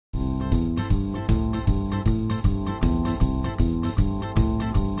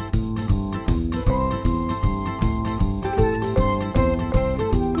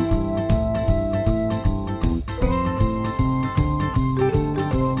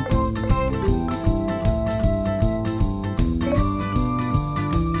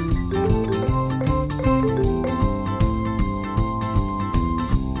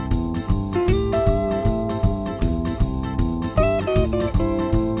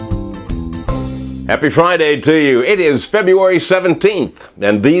Happy Friday to you. It is February 17th,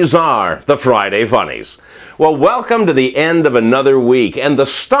 and these are the Friday Funnies. Well, welcome to the end of another week and the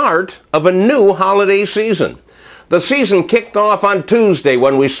start of a new holiday season. The season kicked off on Tuesday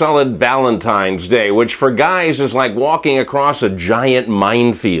when we celebrated Valentine's Day, which for guys is like walking across a giant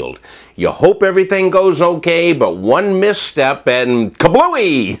minefield. You hope everything goes okay, but one misstep and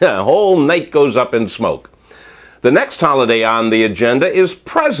kablooey! The whole night goes up in smoke. The next holiday on the agenda is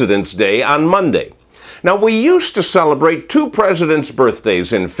President's Day on Monday. Now, we used to celebrate two presidents'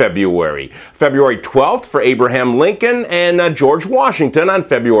 birthdays in February. February 12th for Abraham Lincoln and George Washington on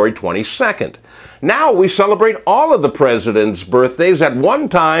February 22nd. Now we celebrate all of the presidents' birthdays at one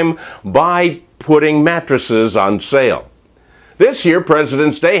time by putting mattresses on sale. This year,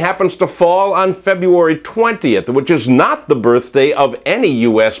 President's Day happens to fall on February 20th, which is not the birthday of any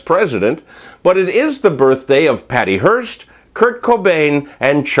U.S. president, but it is the birthday of Patty Hearst, Kurt Cobain,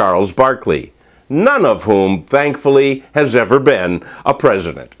 and Charles Barkley, none of whom, thankfully, has ever been a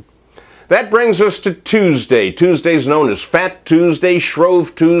president. That brings us to Tuesday. Tuesday's known as Fat Tuesday,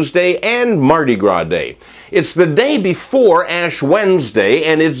 Shrove Tuesday, and Mardi Gras Day. It's the day before Ash Wednesday,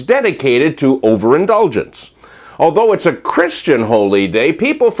 and it's dedicated to overindulgence. Although it's a Christian holy day,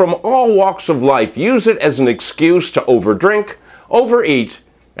 people from all walks of life use it as an excuse to overdrink, overeat,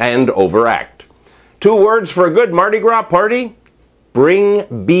 and overact. Two words for a good Mardi Gras party: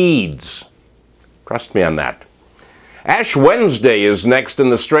 bring beads. Trust me on that. Ash Wednesday is next in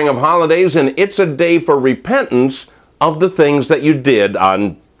the string of holidays, and it's a day for repentance of the things that you did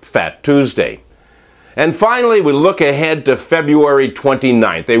on Fat Tuesday. And finally, we look ahead to February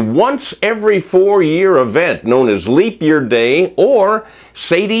 29th, a once every 4-year event known as Leap Year Day or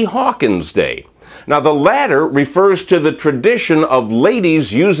Sadie Hawkins Day. Now, the latter refers to the tradition of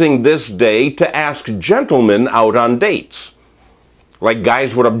ladies using this day to ask gentlemen out on dates. Like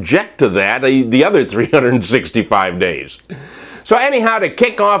guys would object to that the other 365 days. So anyhow, to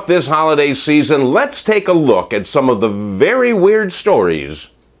kick off this holiday season, let's take a look at some of the very weird stories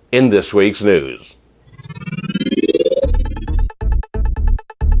in this week's news.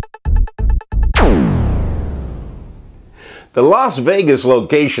 The Las Vegas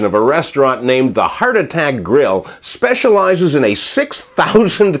location of a restaurant named the Heart Attack Grill specializes in a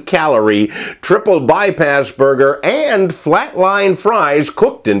 6,000-calorie triple bypass burger and flatline fries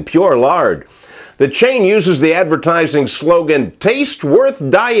cooked in pure lard. The chain uses the advertising slogan, "Taste worth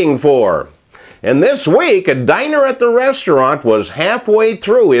dying for." And this week, a diner at the restaurant was halfway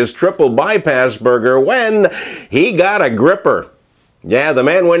through his triple bypass burger when he got a gripper. Yeah, the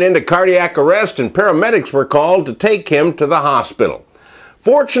man went into cardiac arrest and paramedics were called to take him to the hospital.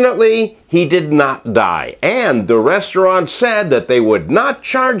 Fortunately, he did not die, and the restaurant said that they would not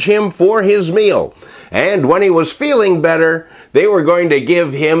charge him for his meal. And when he was feeling better, they were going to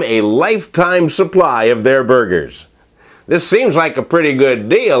give him a lifetime supply of their burgers. This seems like a pretty good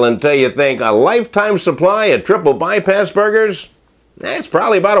deal until you think a lifetime supply of triple bypass burgers? That's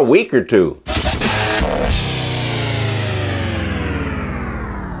probably about a week or two.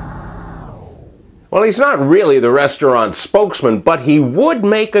 Well, he's not really the restaurant spokesman, but he would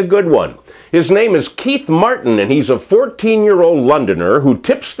make a good one. His name is Keith Martin, and he's a 14-year-old Londoner who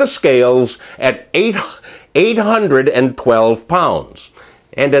tips the scales at 812 pounds.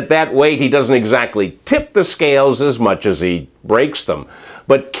 And at that weight, he doesn't exactly tip the scales as much as he breaks them.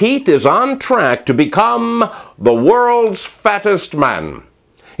 But Keith is on track to become the world's fattest man.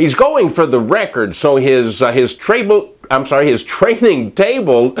 He's going for the record, so his training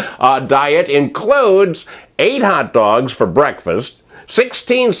table diet includes 8 hot dogs for breakfast,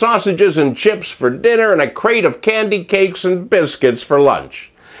 16 sausages and chips for dinner, and a crate of candy cakes and biscuits for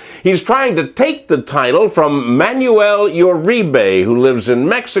lunch. He's trying to take the title from Manuel Uribe, who lives in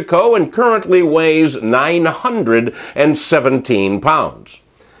Mexico and currently weighs 917 pounds.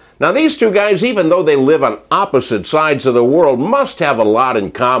 Now, these two guys, even though they live on opposite sides of the world, must have a lot in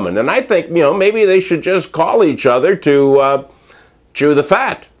common. And I think, maybe they should just call each other to chew the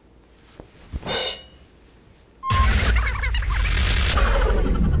fat.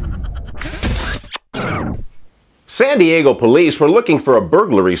 San Diego police were looking for a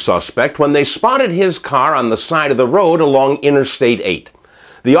burglary suspect when they spotted his car on the side of the road along Interstate 8.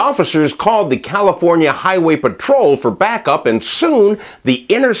 The officers called the California Highway Patrol for backup, and soon the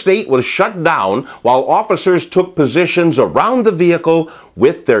interstate was shut down while officers took positions around the vehicle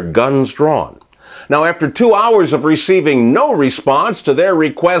with their guns drawn. Now, after 2 hours of receiving no response to their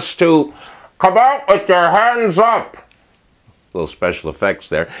request to come out with your hands up, little special effects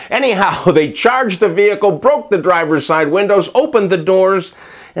there. Anyhow, they charged the vehicle, broke the driver's side windows, opened the doors,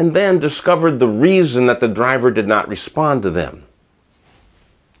 and then discovered the reason that the driver did not respond to them.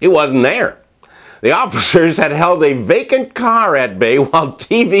 It wasn't there. The officers had held a vacant car at bay while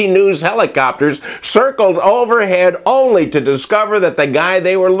TV news helicopters circled overhead, only to discover that the guy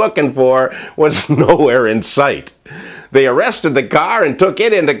they were looking for was nowhere in sight. They arrested the car and took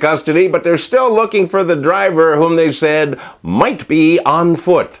it into custody, but they're still looking for the driver, whom they said might be on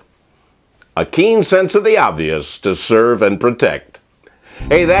foot. A keen sense of the obvious to serve and protect.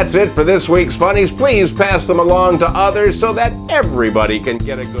 Hey, that's it for this week's Funnies. Please pass them along to others so that everybody can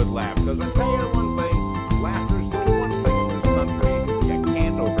get a good laugh. 'Cause I tell you